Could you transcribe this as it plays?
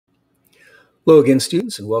Hello again,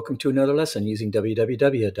 students, and welcome to another lesson using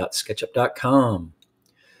www.sketchup.com.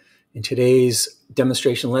 In today's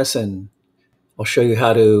demonstration lesson, I'll show you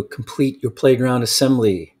how to complete your playground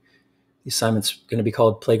assembly. The assignment's going to be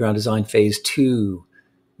called Playground Design Phase 2.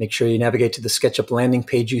 Make sure you navigate to the Sketchup landing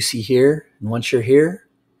page you see here, and once you're here,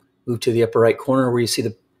 move to the upper right corner where you see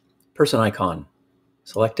the person icon.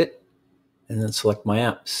 Select it, and then select My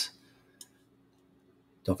Apps.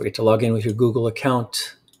 Don't forget to log in with your Google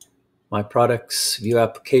account, My Products, View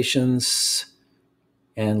Applications,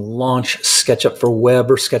 and launch SketchUp for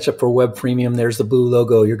Web or SketchUp for Web Premium. There's the blue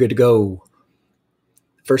logo. You're good to go.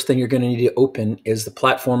 First thing you're going to need to open is the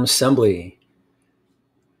platform assembly.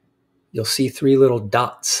 You'll see three little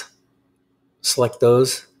dots. Select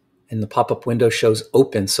those, and the pop-up window shows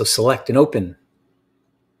open. So select and open.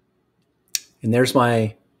 And there's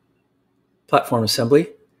my platform assembly.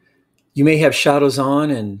 You may have shadows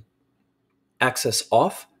on and access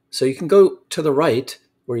off. So you can go to the right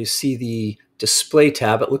where you see the display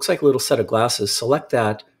tab. It looks like a little set of glasses. Select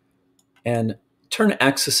that and turn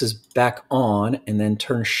axes back on, and then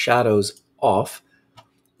turn shadows off.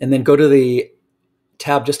 And then go to the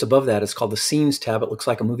tab just above that. It's called the Scenes tab. It looks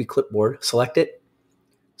like a movie clipboard. Select it.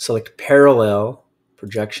 Select Parallel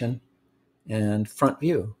Projection and Front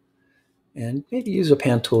View. And maybe use a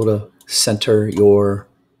pan tool to center your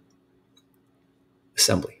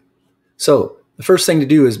assembly. So the first thing to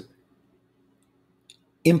do is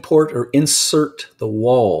import or insert the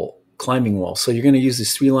wall, climbing wall. So you're going to use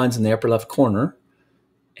these three lines in the upper left corner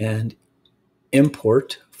and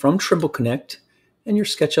import from Trimble Connect and your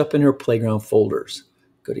SketchUp and your Playground folders.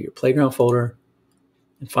 Go to your Playground folder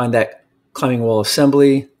and find that climbing wall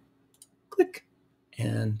assembly. Click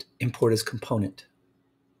and import as component.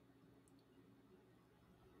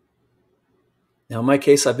 Now in my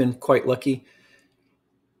case, I've been quite lucky.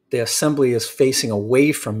 The assembly is facing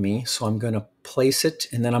away from me, so I'm going to place it,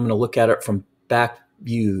 and then I'm going to look at it from back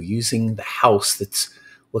view using the house that's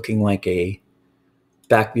looking like a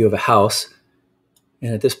back view of a house.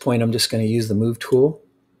 And at this point, I'm just going to use the Move tool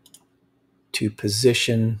to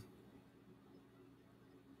position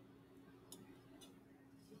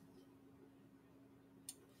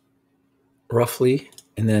roughly,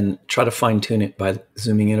 and then try to fine-tune it by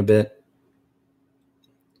zooming in a bit.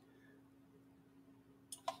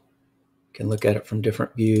 You can look at it from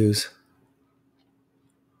different views.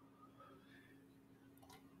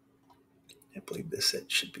 I believe this edge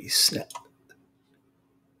should be snapped.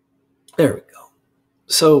 There we go.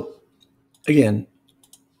 So again,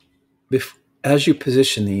 as you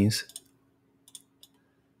position these,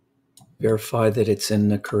 verify that it's in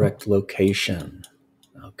the correct location.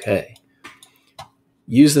 Okay.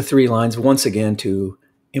 Use the three lines once again to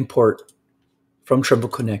import from Trimble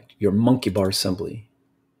Connect your monkey bar assembly.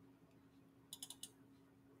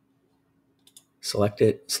 Select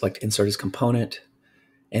it, select Insert as Component,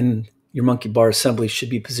 and your monkey bar assembly should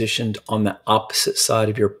be positioned on the opposite side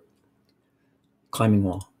of your climbing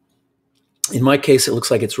wall. In my case, it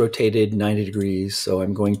looks like it's rotated 90 degrees, so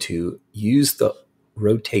I'm going to use the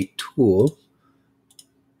Rotate tool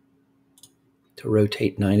to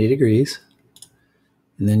rotate 90 degrees,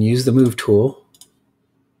 and then use the Move tool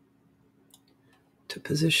to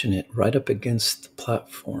position it right up against the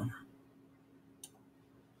platform.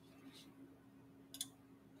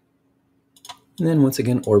 And then once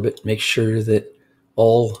again, orbit. Make sure that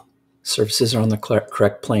all surfaces are on the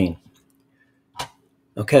correct plane.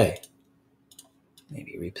 Okay.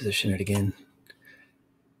 Maybe reposition it again.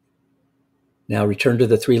 Now return to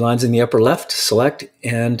the three lines in the upper left. Select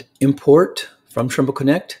and import from Trimble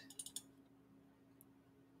Connect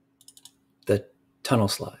the tunnel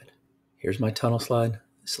slide. Here's my tunnel slide.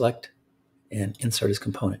 Select and insert as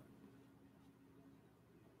component.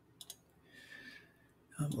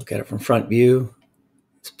 Look at it from front view.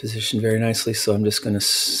 It's positioned very nicely, so I'm just going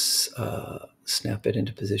to snap it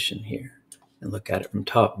into position here and look at it from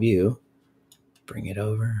top view. Bring it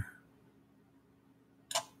over.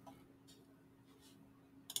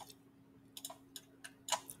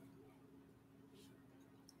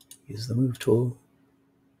 Use the Move tool.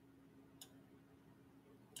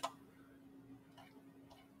 You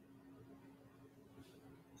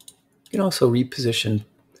can also reposition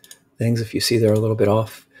things if you see they're a little bit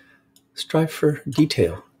off. Strive for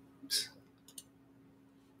detail. Oops.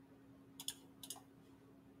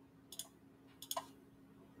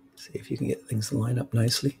 See if you can get things to line up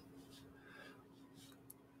nicely.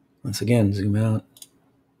 Once again, zoom out,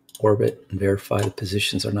 orbit, and verify the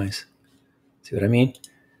positions are nice. See what I mean?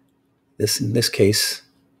 In this case,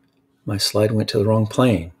 my slide went to the wrong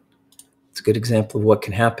plane. It's a good example of what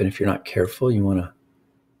can happen if you're not careful. You want to,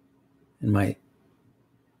 in my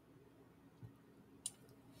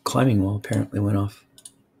climbing wall apparently went off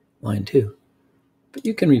line too. But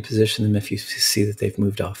you can reposition them if you see that they've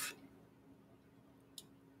moved off.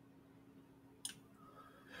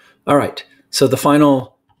 All right, so the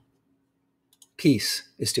final piece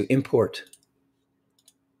is to import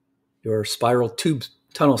your spiral tube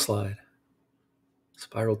tunnel slide.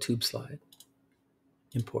 Spiral tube slide.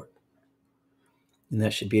 Import. And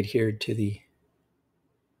that should be adhered to the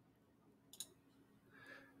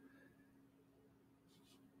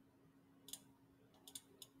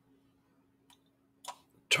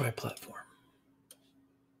tri-platform.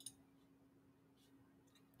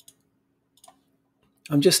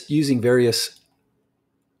 I'm just using various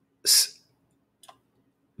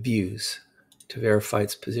views to verify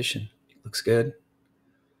its position. It looks good.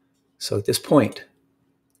 So at this point,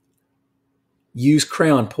 use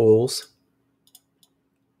crayon poles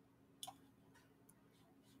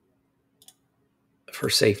for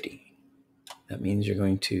safety. That means you're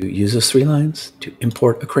going to use those 3 lines to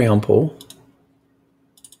import a crayon pole.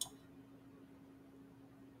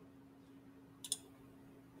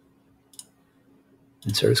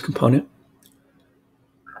 Insert as component.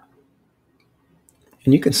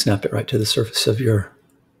 And you can snap it right to the surface of your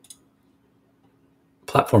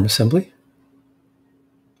platform assembly.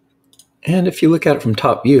 And if you look at it from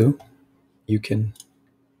top view, you can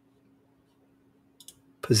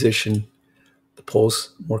position the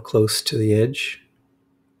poles more close to the edge.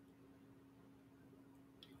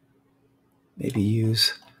 Maybe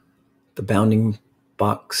use the bounding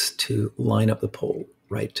box to line up the pole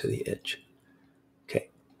right to the edge. Okay.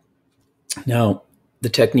 Now, the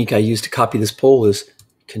technique I use to copy this pole is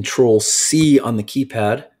Control-C on the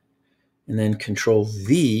keypad, and then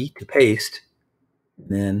Control-V to paste, and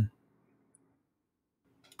then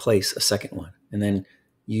place a second one. And then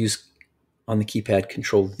use on the keypad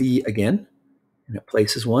Control-V again, and it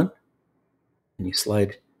places one. And you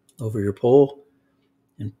slide over your pole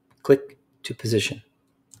and click to position.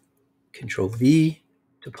 Control-V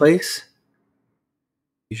to place.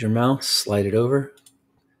 Use your mouse, slide it over.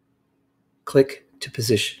 Click to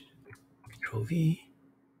position. Control-V.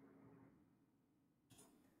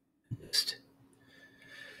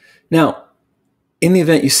 Now, in the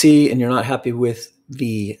event you see and you're not happy with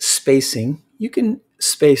the spacing, you can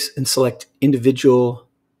space and select individual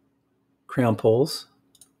crayon poles.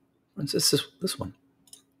 For instance, this one.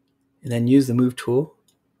 And then use the Move tool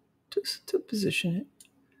to position it.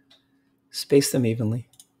 Space them evenly.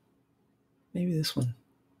 Maybe this one.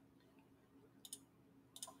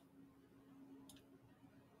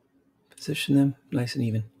 Position them nice and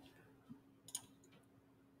even.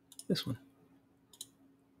 This one.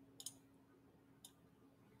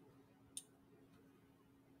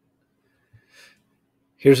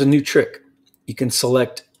 Here's a new trick. You can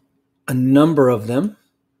select a number of them.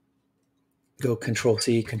 Go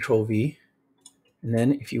Control-C, Control-V. And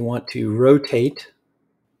then if you want to rotate,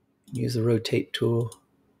 use the Rotate tool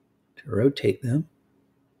to rotate them.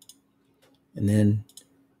 And then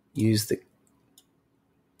use the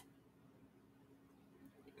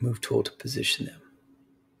Move tool to position them.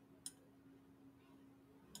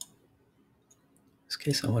 In this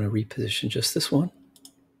case, I want to reposition just this one.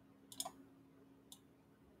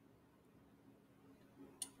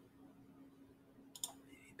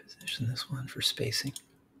 Maybe position this one for spacing.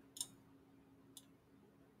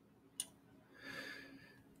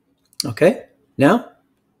 Okay, now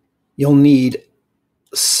you'll need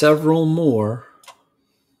several more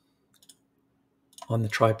on the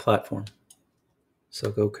tri-platform. So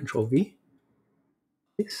go Control-V.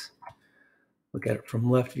 Look at it from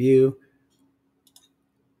left view.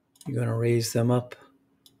 You're going to raise them up.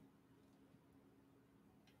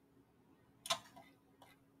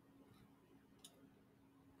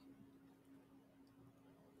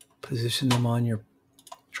 Position them on your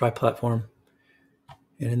tri-platform.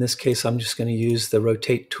 And in this case, I'm just going to use the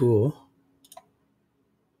Rotate tool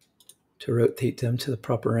to rotate them to the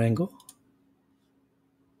proper angle.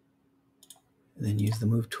 And then use the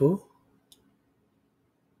Move tool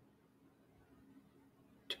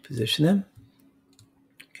to position them.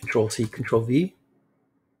 Control-C, Control-V.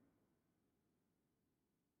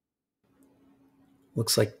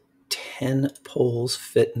 Looks like 10 poles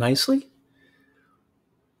fit nicely.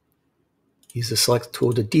 Use the Select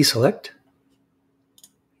tool to deselect.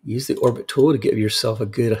 Use the Orbit tool to give yourself a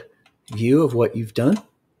good view of what you've done.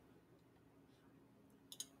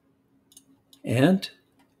 And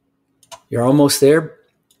you're almost there.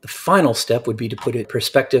 The final step would be to put a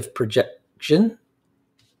perspective projection.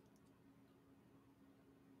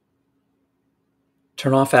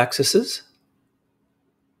 Turn off axes.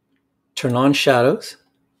 Turn on shadows.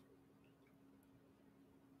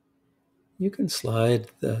 You can slide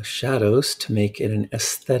the shadows to make it an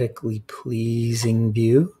aesthetically pleasing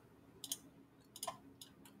view.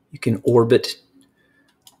 You can orbit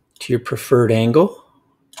to your preferred angle.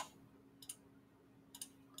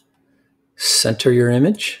 Center your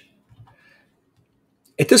image.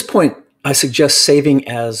 At this point, I suggest saving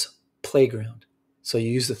as playground. So you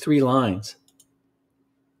use the 3 lines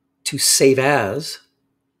to save as,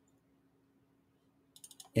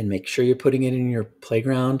 and make sure you're putting it in your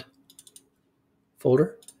playground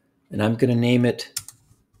folder. And I'm going to name it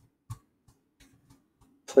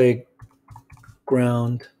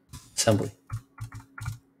Playground Assembly.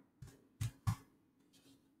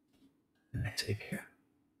 And I save here.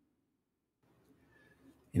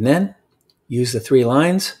 And then use the 3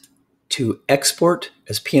 lines to export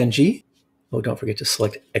as PNG. Oh, don't forget to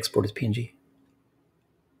select export as PNG.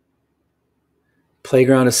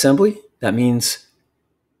 Playground Assembly, that means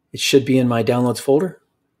it should be in my downloads folder.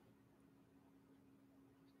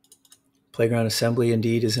 Playground Assembly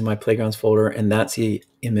indeed is in my playgrounds folder, and that's the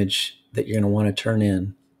image that you're going to want to turn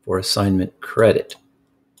in for assignment credit.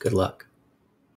 Good luck.